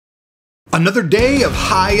Another day of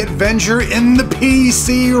high adventure in the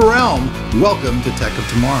PC realm. Welcome to Tech of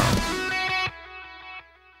Tomorrow.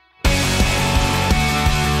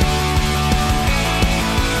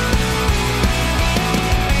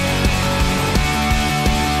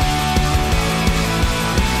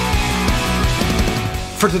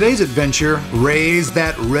 For today's adventure, raise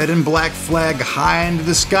that red and black flag high into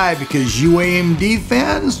the sky because you AMD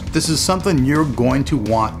fans, this is something you're going to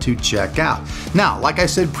want to check out. Now, like I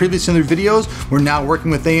said previously in the videos, we're now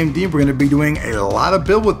working with AMD. We're going to be doing a lot of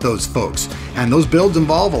build with those folks. And those builds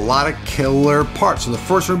involve a lot of killer parts. So the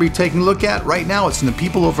first one we're going to be taking a look at right now, it's from the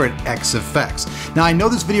people over at XFX. Now, I know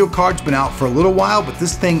this video card's been out for a little while, but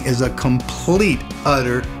this thing is a complete,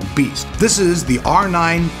 utter beast. This is the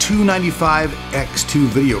R9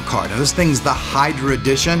 295X2 video card. Now this thing's the Hydra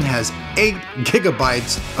Edition, has 8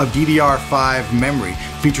 gigabytes of DDR5 memory,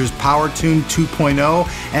 features PowerTune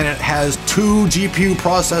 2.0, and it has 2 GPU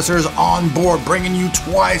processors on board, bringing you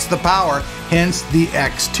twice the power, hence the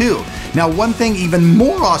X2. Now one thing even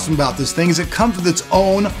more awesome about this thing is it comes with its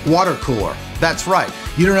own water cooler. That's right,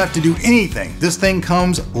 you don't have to do anything. This thing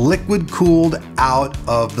comes liquid cooled out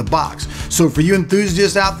of the box. So for you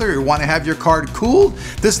enthusiasts out there who want to have your card cooled,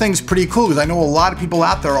 this thing's pretty cool because I know a lot of people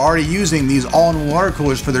out there are already using these all-in-one water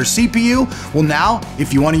coolers for their CPU. Well now,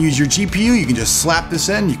 if you want to use your GPU, you can just slap this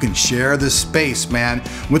in, you can share the space, man.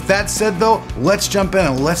 With that said though, let's jump in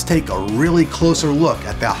and let's take a really closer look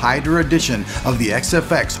at the Hydra Edition of the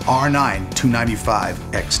XFX R9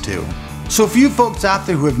 295X2. So for you folks out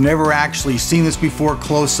there who have never actually seen this before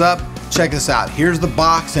close up, check this out. Here's the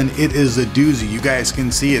box and it is a doozy. You guys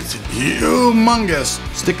can see it's humongous.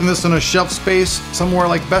 Sticking this in a shelf space somewhere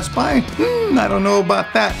like Best Buy? I don't know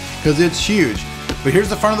about that because it's huge. But here's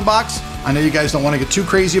the front of the box. I know you guys don't want to get too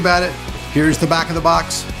crazy about it. Here's the back of the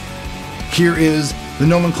box. Here is the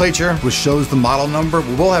nomenclature, which shows the model number.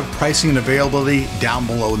 We will have pricing and availability down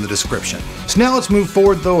below in the description. So now let's move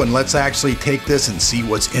forward though, and let's actually take this and see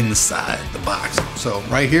what's inside the box. So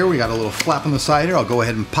right here, we got a little flap on the side here. I'll go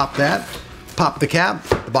ahead and pop that. Pop the cap.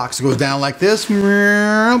 The box goes down like this,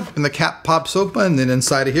 and the cap pops open, and then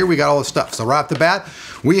inside of here, we got all the stuff. So right off the bat,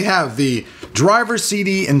 we have the driver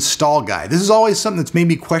CD install guide. This is always something that's made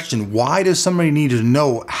me question, why does somebody need to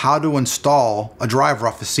know how to install a driver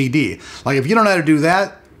off a CD? Like if you don't know how to do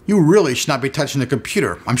that, you really should not be touching the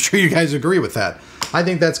computer. I'm sure you guys agree with that. I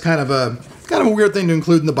think that's kind of a weird thing to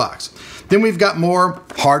include in the box. Then we've got more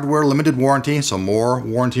hardware limited warranty, so more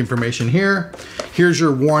warranty information here. Here's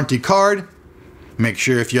your warranty card. Make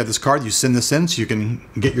sure if you have this card, you send this in so you can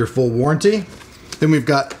get your full warranty. Then we've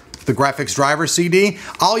got the graphics driver CD.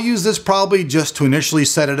 I'll use this probably just to initially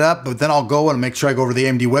set it up, but then I'll go and make sure I go over to the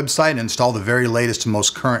AMD website and install the very latest and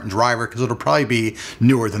most current driver because it'll probably be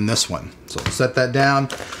newer than this one. So set that down.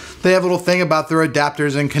 They have a little thing about their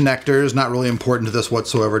adapters and connectors, not really important to this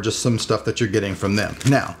whatsoever, just some stuff that you're getting from them.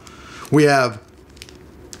 Now, we have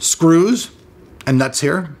screws and nuts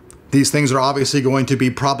here. These things are obviously going to be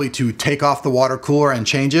probably to take off the water cooler and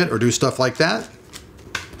change it or do stuff like that.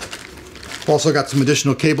 Also got some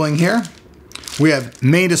additional cabling here. We have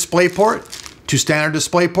main display port to standard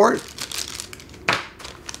display port.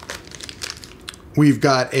 We've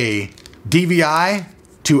got a DVI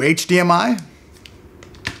to HDMI.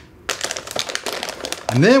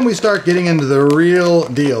 And then we start getting into the real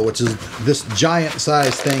deal, which is this giant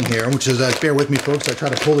size thing here, which is, bear with me folks, I try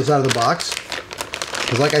to pull this out of the box.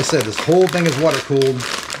 Because like I said, this whole thing is water cooled.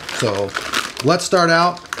 So let's start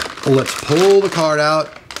out, let's pull the card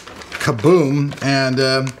out, kaboom, and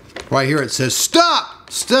right here it says, stop,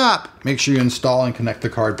 stop. Make sure you install and connect the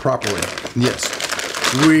card properly. Yes,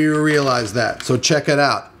 we realize that. So check it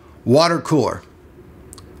out. Water cooler,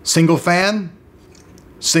 single fan,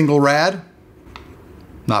 single rad.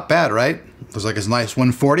 Not bad, right? Looks like it's a nice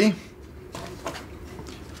 140.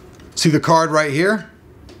 See the card right here?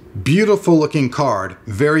 Beautiful looking card,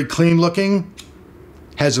 very clean looking.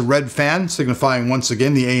 Has a red fan signifying once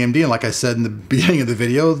again the AMD, and like I said in the beginning of the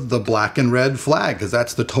video, the black and red flag, because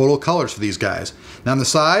that's the total colors for these guys. Now on the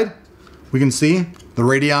side, we can see the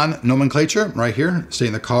Radeon nomenclature right here,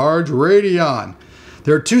 stating the card's Radeon.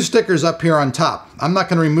 There are 2 stickers up here on top. I'm not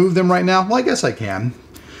going to remove them right now. Well, I guess I can.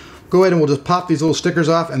 Go ahead and we'll just pop these little stickers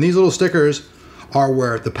off, and these little stickers are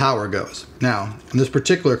where the power goes. Now, on this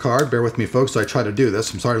particular card, bear with me folks, so I try to do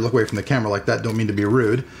this. I'm sorry to look away from the camera like that, don't mean to be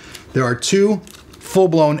rude. There are 2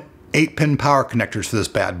 full-blown 8-pin power connectors for this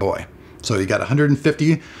bad boy. So you got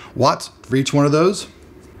 150 watts for each one of those.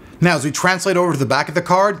 Now, as we translate over to the back of the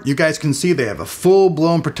card, you guys can see they have a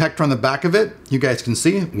full-blown protector on the back of it. You guys can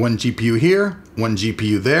see 1 GPU here, 1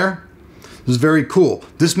 GPU there. This is very cool.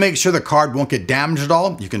 This makes sure the card won't get damaged at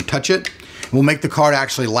all. You can touch it. will make the card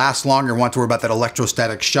actually last longer and won't have to worry about that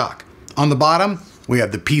electrostatic shock. On the bottom, we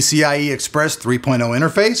have the Pcie Express 3.0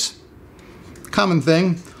 interface. Common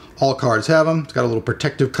thing, all cards have them. It's got a little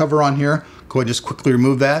protective cover on here. Go ahead and just quickly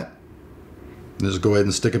remove that. And just go ahead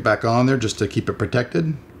and stick it back on there just to keep it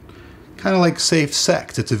protected. Kind of like safe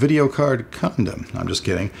sex. It's a video card condom. No, I'm just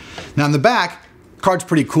kidding. Now in the back, card's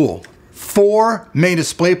pretty cool. 4 main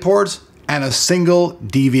display ports and a single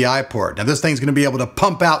DVI port. Now this thing's gonna be able to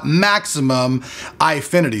pump out maximum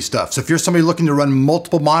Eyefinity stuff. So if you're somebody looking to run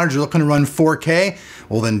multiple monitors, you're looking to run 4K,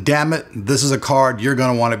 well then damn it, this is a card you're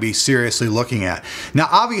gonna wanna be seriously looking at. Now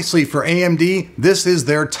obviously for AMD, this is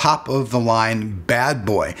their top of the line bad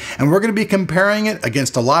boy. And we're gonna be comparing it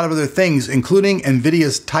against a lot of other things, including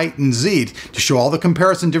NVIDIA's Titan Z, to show all the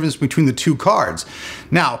comparison difference between the two cards.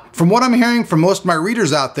 Now, from what I'm hearing from most of my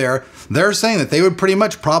readers out there, they're saying that they would pretty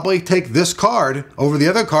much probably take this card over the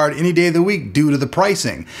other card any day of the week due to the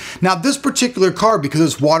pricing. Now this particular card, because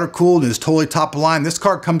it's water cooled and is totally top of line, this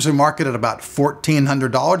card comes to market at about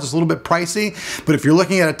 $1,400. It's a little bit pricey, but if you're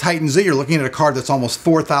looking at a Titan Z, you're looking at a card that's almost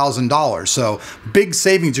 $4,000. So big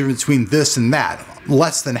savings difference between this and that,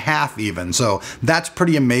 less than half even. So that's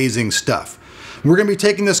pretty amazing stuff. We're gonna be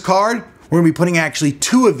taking this card, we're gonna be putting actually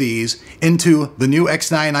 2 of these into the new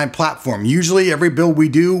X99 platform. Usually every build we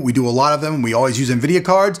do a lot of them. We always use NVIDIA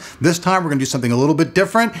cards. This time we're gonna do something a little bit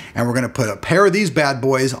different, and we're gonna put a pair of these bad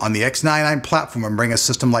boys on the X99 platform and bring a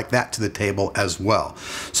system like that to the table as well.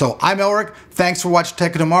 So I'm Elric. Thanks for watching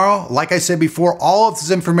Tech of Tomorrow. Like I said before, all of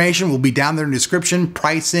this information will be down there in the description,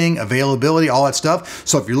 pricing, availability, all that stuff.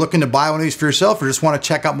 So if you're looking to buy one of these for yourself or just want to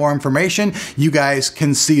check out more information, you guys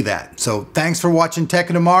can see that. So thanks for watching Tech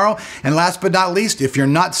of Tomorrow. And last but not least, if you're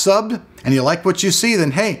not subbed and you like what you see,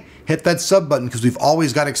 then hey, hit that sub button because we've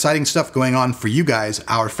always got exciting stuff going on for you guys,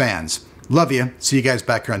 our fans. Love you. See you guys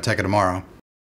back here on Tech of Tomorrow.